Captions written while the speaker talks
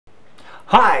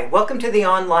Hi, welcome to the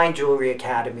Online Jewelry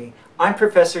Academy. I'm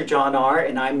Professor John R.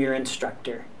 and I'm your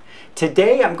instructor.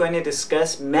 Today I'm going to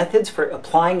discuss methods for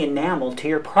applying enamel to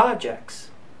your projects.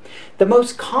 The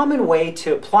most common way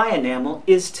to apply enamel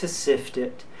is to sift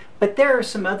it, but there are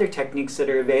some other techniques that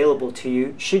are available to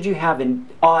you should you have an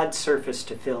odd surface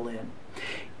to fill in.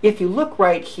 If you look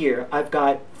right here, I've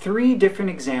got 3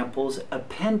 different examples of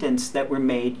pendants that were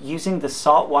made using the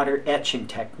saltwater etching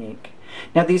technique.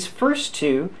 Now these first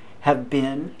 2 have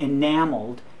been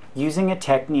enameled using a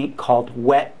technique called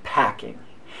wet packing.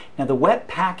 Now the wet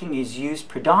packing is used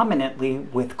predominantly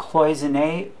with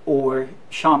cloisonné or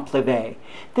champlevé.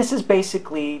 This is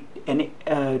basically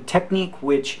a technique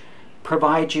which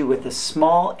provides you with a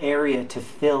small area to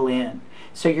fill in.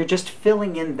 So you're just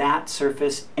filling in that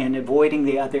surface and avoiding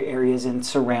the other areas in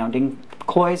surrounding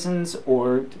cloisons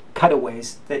or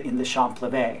cutaways in the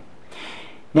champlevé.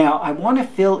 Now I want to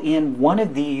fill in one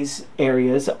of these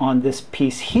areas on this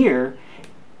piece here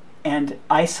and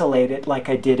isolate it like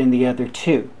I did in the other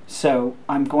 2. So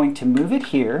I'm going to move it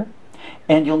here,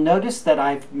 and you'll notice that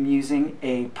I'm using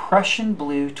a Prussian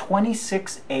blue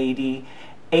 2680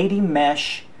 80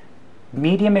 mesh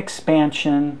medium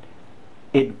expansion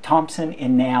Thompson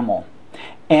enamel,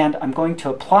 and I'm going to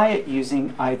apply it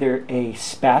using either a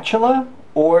spatula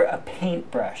or a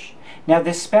paintbrush. Now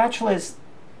this spatula is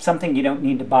something you don't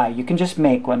need to buy. You can just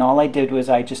make one. All I did was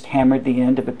I just hammered the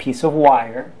end of a piece of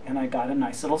wire and I got a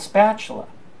nice little spatula.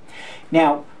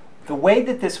 Now the way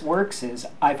that this works is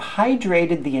I've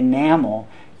hydrated the enamel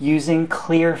using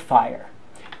Klyr-Fire.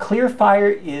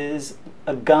 Klyr-Fire is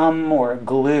a gum or a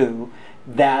glue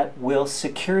that will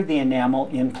secure the enamel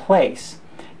in place.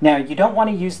 Now you don't want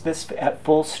to use this at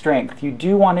full strength. You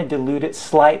do want to dilute it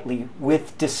slightly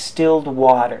with distilled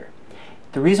water.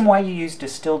 The reason why you use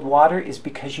distilled water is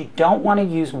because you don't want to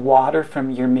use water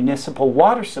from your municipal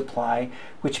water supply,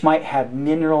 which might have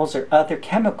minerals or other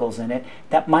chemicals in it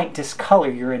that might discolor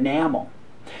your enamel.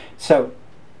 So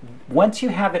once you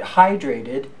have it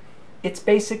hydrated, it's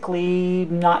basically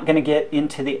not going to get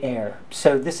into the air.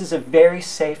 So this is a very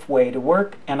safe way to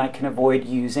work, and I can avoid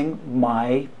using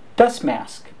my dust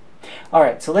mask.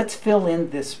 Alright, so let's fill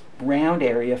in this round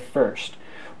area first.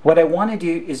 What I want to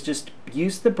do is just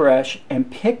use the brush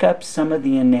and pick up some of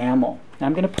the enamel. Now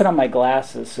I'm going to put on my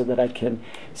glasses so that I can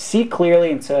see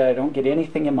clearly and so I don't get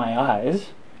anything in my eyes.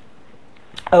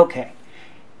 Okay,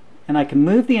 and I can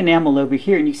move the enamel over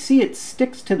here, and you see it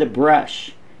sticks to the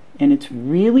brush, and it's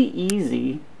really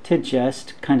easy to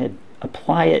just kind of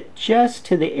apply it just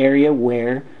to the area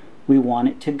where we want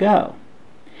it to go.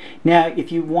 Now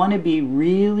if you want to be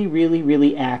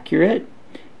really accurate,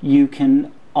 you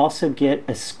can also get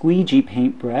a squeegee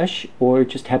paintbrush or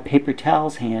just have paper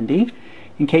towels handy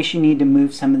in case you need to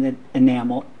move some of the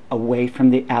enamel away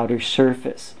from the outer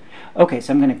surface. Okay,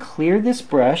 so I'm going to clear this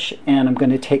brush, and I'm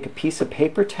going to take a piece of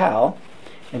paper towel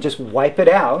and just wipe it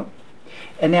out.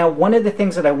 And now one of the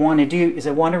things that I want to do is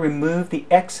I want to remove the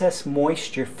excess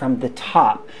moisture from the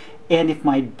top. And if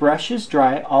my brush is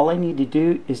dry, all I need to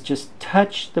do is just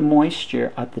touch the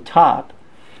moisture at the top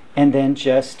and then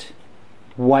just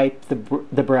wipe the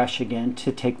brush again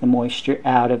to take the moisture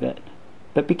out of it.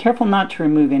 But be careful not to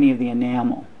remove any of the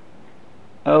enamel.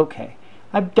 Okay,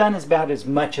 I've done about as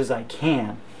much as I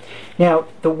can. Now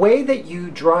the way that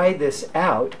you dry this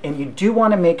out, and you do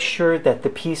want to make sure that the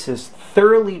piece is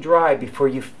thoroughly dry before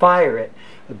you fire it,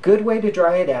 a good way to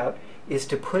dry it out is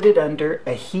to put it under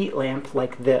a heat lamp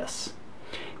like this.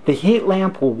 The heat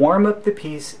lamp will warm up the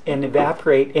piece and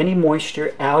evaporate any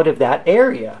moisture out of that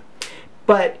area.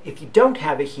 But if you don't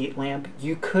have a heat lamp,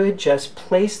 you could just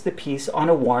place the piece on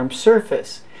a warm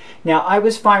surface. Now I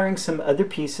was firing some other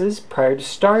pieces prior to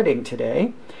starting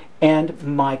today, and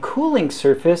my cooling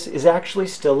surface is actually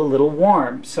still a little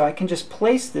warm. So I can just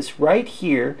place this right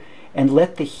here and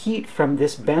let the heat from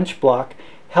this bench block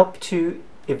help to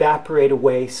evaporate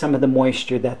away some of the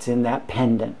moisture that's in that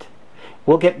pendant.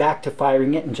 We'll get back to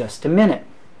firing it in just a minute.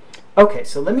 Okay,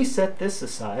 so let me set this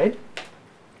aside.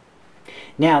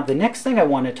 Now the next thing I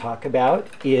want to talk about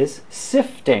is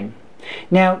sifting.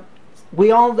 Now we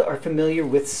all are familiar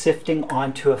with sifting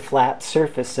onto a flat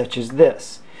surface such as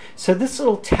this. So this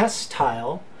little test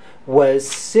tile was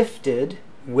sifted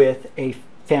with a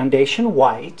foundation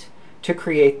white to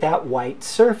create that white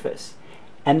surface.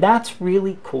 And that's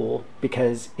really cool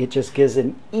because it just gives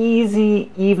an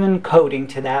easy, even coating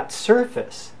to that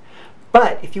surface.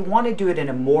 But if you want to do it in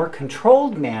a more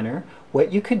controlled manner,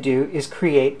 what you could do is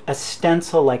create a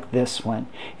stencil like this one.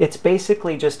 It's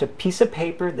basically just a piece of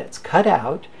paper that's cut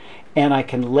out, and I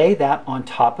can lay that on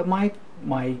top of my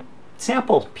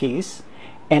sample piece,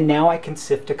 and now I can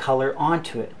sift a color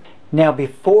onto it. Now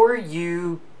before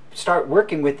you start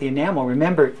working with the enamel,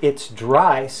 remember it's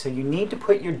dry, so you need to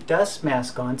put your dust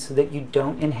mask on so that you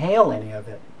don't inhale any of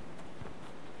it.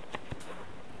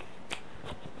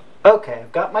 Okay,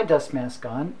 I've got my dust mask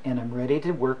on and I'm ready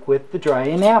to work with the dry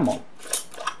enamel.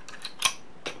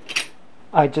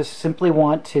 I just simply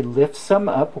want to lift some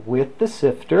up with the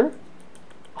sifter.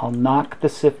 I'll knock the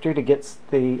sifter to get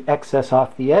the excess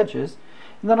off the edges,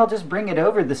 and then I'll just bring it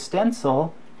over the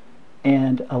stencil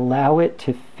and allow it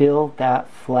to fill that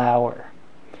flower.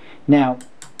 Now,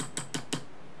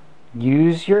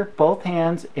 use your both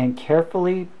hands and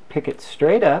carefully pick it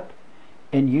straight up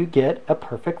and you get a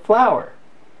perfect flower.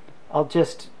 I'll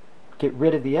just get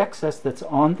rid of the excess that's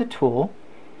on the tool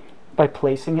by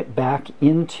placing it back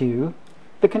into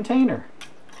the container.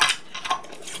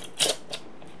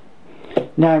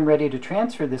 Now I'm ready to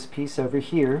transfer this piece over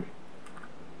here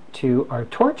to our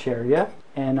torch area,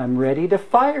 and I'm ready to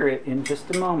fire it in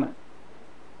just a moment.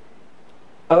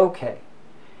 Okay,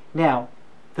 now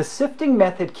the sifting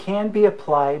method can be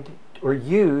applied or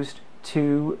used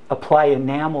to apply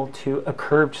enamel to a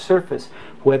curved surface,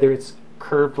 whether it's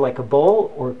curved like a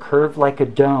bowl or curved like a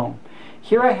dome.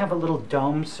 Here I have a little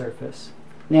dome surface.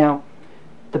 Now,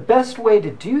 the best way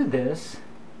to do this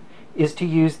is to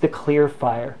use the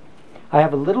Klyr-Fire. I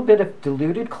have a little bit of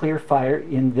diluted Klyr-Fire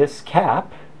in this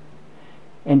cap,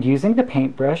 and using the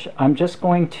paintbrush, I'm just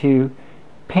going to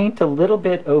paint a little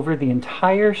bit over the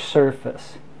entire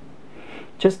surface.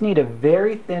 Just need a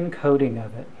very thin coating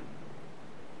of it.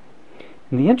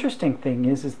 And the interesting thing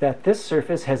is that this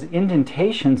surface has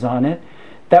indentations on it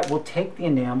that will take the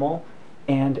enamel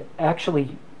and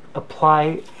actually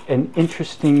apply an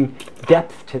interesting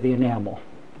depth to the enamel.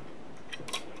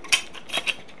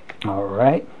 All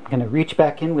right, I'm going to reach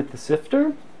back in with the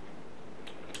sifter,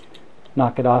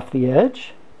 knock it off the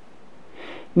edge.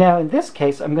 Now in this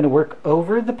case, I'm going to work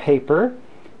over the paper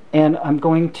and I'm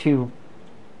going to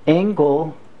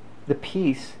angle the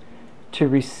piece to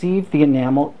receive the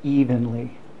enamel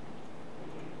evenly.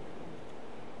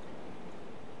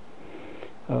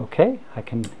 Okay, I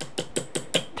can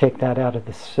take that out of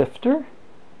the sifter,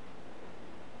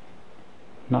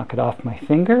 knock it off my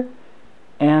finger,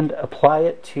 and apply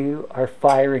it to our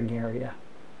firing area.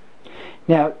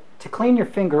 Now, to clean your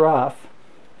finger off,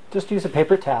 just use a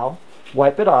paper towel,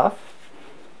 wipe it off,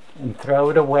 and throw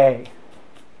it away.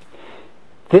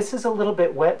 This is a little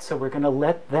bit wet, so we're going to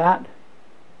let that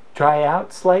dry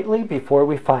out slightly before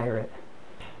we fire it.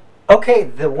 Okay,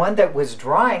 the one that was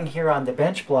drying here on the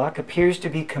bench block appears to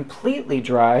be completely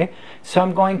dry, so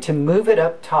I'm going to move it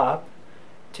up top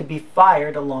to be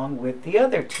fired along with the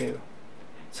other two.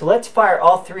 So let's fire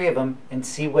all three of them and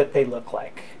see what they look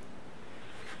like.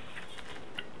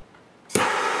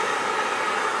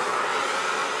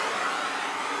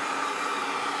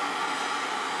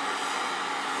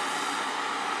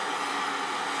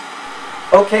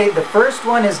 Okay, the first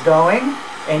one is going,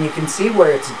 and you can see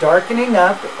where it's darkening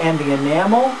up, and the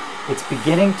enamel, it's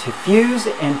beginning to fuse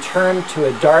and turn to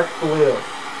a dark blue.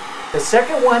 The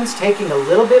second one's taking a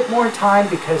little bit more time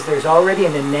because there's already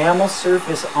an enamel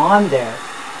surface on there.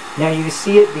 Now you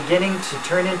see it beginning to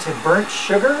turn into burnt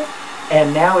sugar,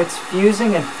 and now it's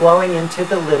fusing and flowing into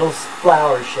the little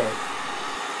flower shape.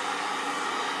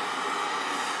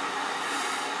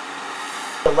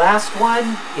 The last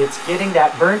one, it's getting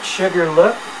that burnt sugar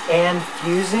look and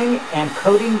fusing and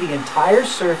coating the entire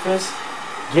surface,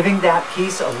 giving that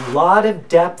piece a lot of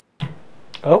depth.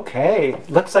 Okay,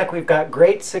 looks like we've got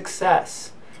great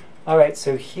success. All right,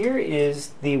 so here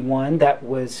is the one that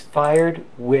was fired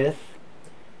with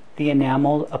the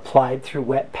enamel applied through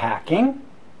wet packing.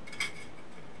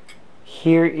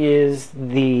 Here is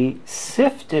the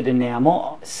sifted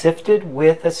enamel, sifted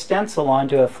with a stencil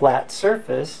onto a flat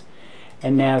surface.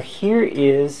 And now here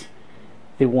is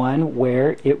the one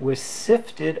where it was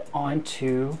sifted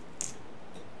onto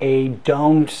a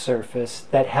domed surface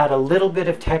that had a little bit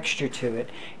of texture to it.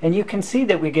 And you can see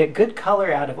that we get good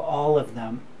color out of all of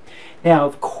them. Now,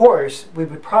 of course, we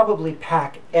would probably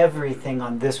pack everything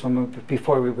on this one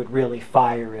before we would really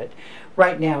fire it.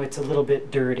 Right now it's a little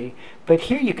bit dirty, but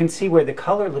here you can see where the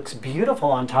color looks beautiful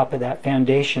on top of that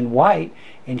foundation white,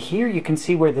 and here you can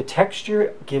see where the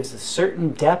texture gives a certain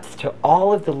depth to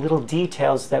all of the little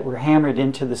details that were hammered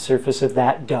into the surface of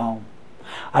that dome.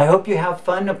 I hope you have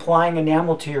fun applying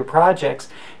enamel to your projects.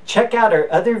 Check out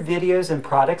our other videos and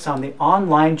products on the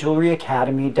online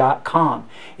jewelryacademy.com.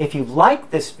 If you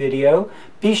like this video,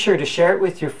 be sure to share it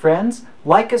with your friends,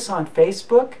 like us on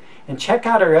Facebook, and check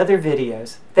out our other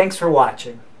videos. Thanks for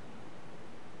watching.